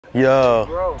Yo.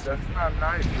 Bro, that's not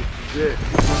nice what you did.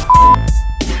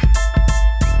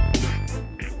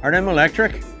 Are them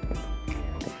electric?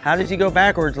 How does he go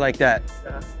backwards like that?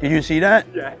 Yeah. Did you see that?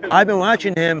 Yeah. I've been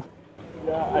watching him.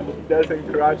 Yeah, and he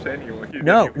doesn't crash anyway.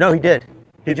 No, he did.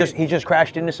 He just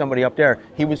crashed into somebody up there.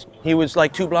 He was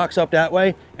like 2 blocks up that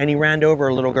way, and he ran over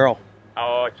a little girl.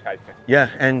 Oh, scheiße. Yeah,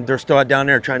 and they're still down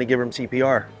there trying to give him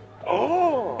CPR.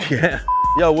 Oh. Yeah.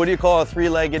 Yo, what do you call a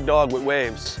 3-legged dog with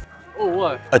waves? Oh,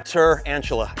 what? A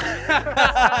tarantula.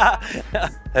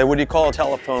 Hey, what do you call a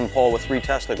telephone pole with 3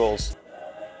 testicles?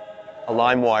 A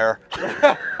lime wire.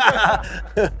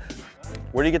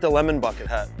 Where do you get the lemon bucket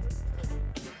hat?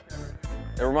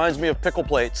 It reminds me of pickle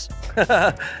plates. What's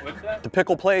that? The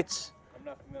pickle plates. I'm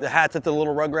not familiar. The hats that the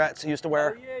little Rugrats used to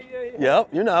wear. Oh, yeah. Yep,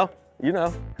 you know.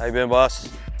 How you been, boss?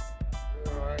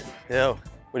 All right. Yo,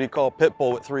 what do you call a pit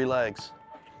bull with 3 legs?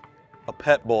 A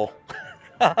pet bull.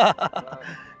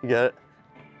 You get it?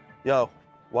 Yo,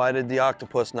 why did the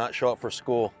octopus not show up for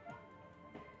school?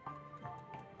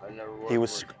 I never He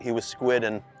was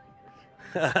squidding.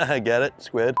 Get it?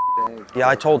 Squid. Thanks. Yeah,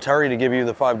 I told Terry to give you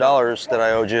the $5 that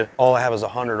I owed you. All I have is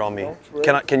 100 on me.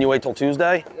 Can you wait till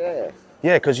Tuesday? Yeah.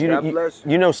 Yeah, because you God bless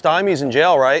you. know Stymie's in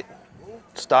jail, right?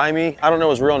 Stymie. I don't know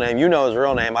his real name. You know his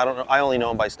real name. I don't know. I only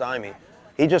know him by Stymie.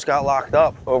 He just got locked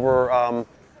up over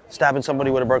stabbing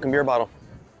somebody with a broken beer bottle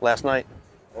last night.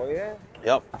 Oh, yeah?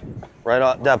 Yep. Right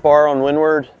on that bar on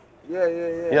Windward.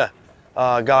 Yeah.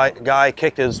 Yeah. Guy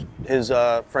kicked his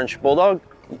French bulldog.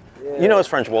 Yeah. You know his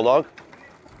French bulldog.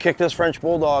 Kicked his French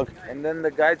bulldog. And then the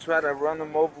guy tried to run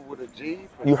him over with a Jeep.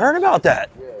 You heard about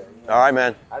that? Yeah. All right,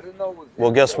 man. I didn't know it was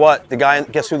Well, guess what?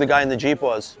 Guess who the guy in the Jeep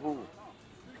was? Who?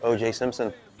 O.J.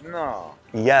 Simpson. No.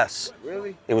 Yes.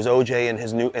 Really? It was O.J.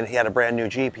 and he had a brand new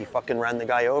Jeep. He fucking ran the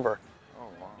guy over. Oh,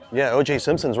 wow. Yeah, O.J.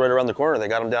 Simpson's right around the corner. They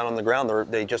got him down on the ground.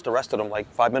 They just arrested him like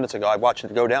 5 minutes ago. I watched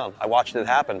it go down. I watched it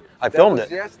happen. I filmed That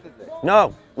was it. yesterday.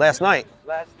 No, last night.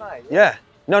 Last night. Yeah.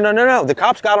 No. The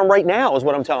cops got him right now is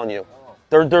what I'm telling you.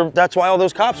 That's why all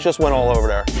those cops just went all over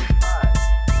there.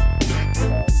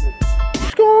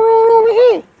 What's going on over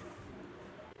here?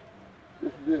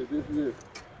 This is it.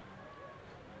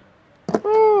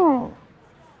 Oh,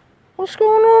 what's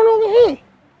going on over here?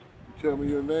 You tell me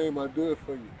your name, I do it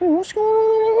for you. What's going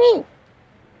on over here?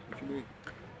 What you mean?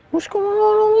 What's going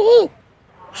on over here?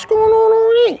 What's going on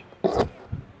over here?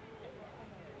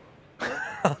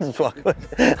 I'm just fucking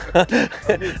with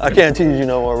you. I can't tease you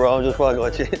no more, bro. I'm just fucking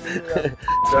with you.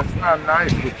 That's not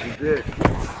nice what you did.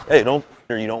 Hey,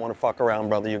 you don't want to fuck around,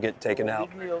 brother. You get taken out.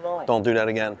 Leave me alone. Don't do that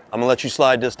again. I'm gonna let you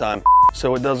slide this time.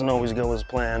 So it doesn't always go as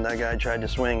planned. That guy tried to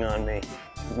swing on me.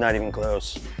 Not even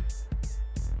close.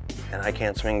 And I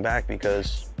can't swing back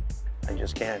because I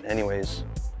just can't. Anyways,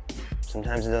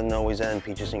 sometimes it doesn't always end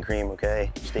peaches and cream, okay?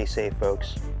 Stay safe,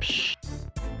 folks. Psh.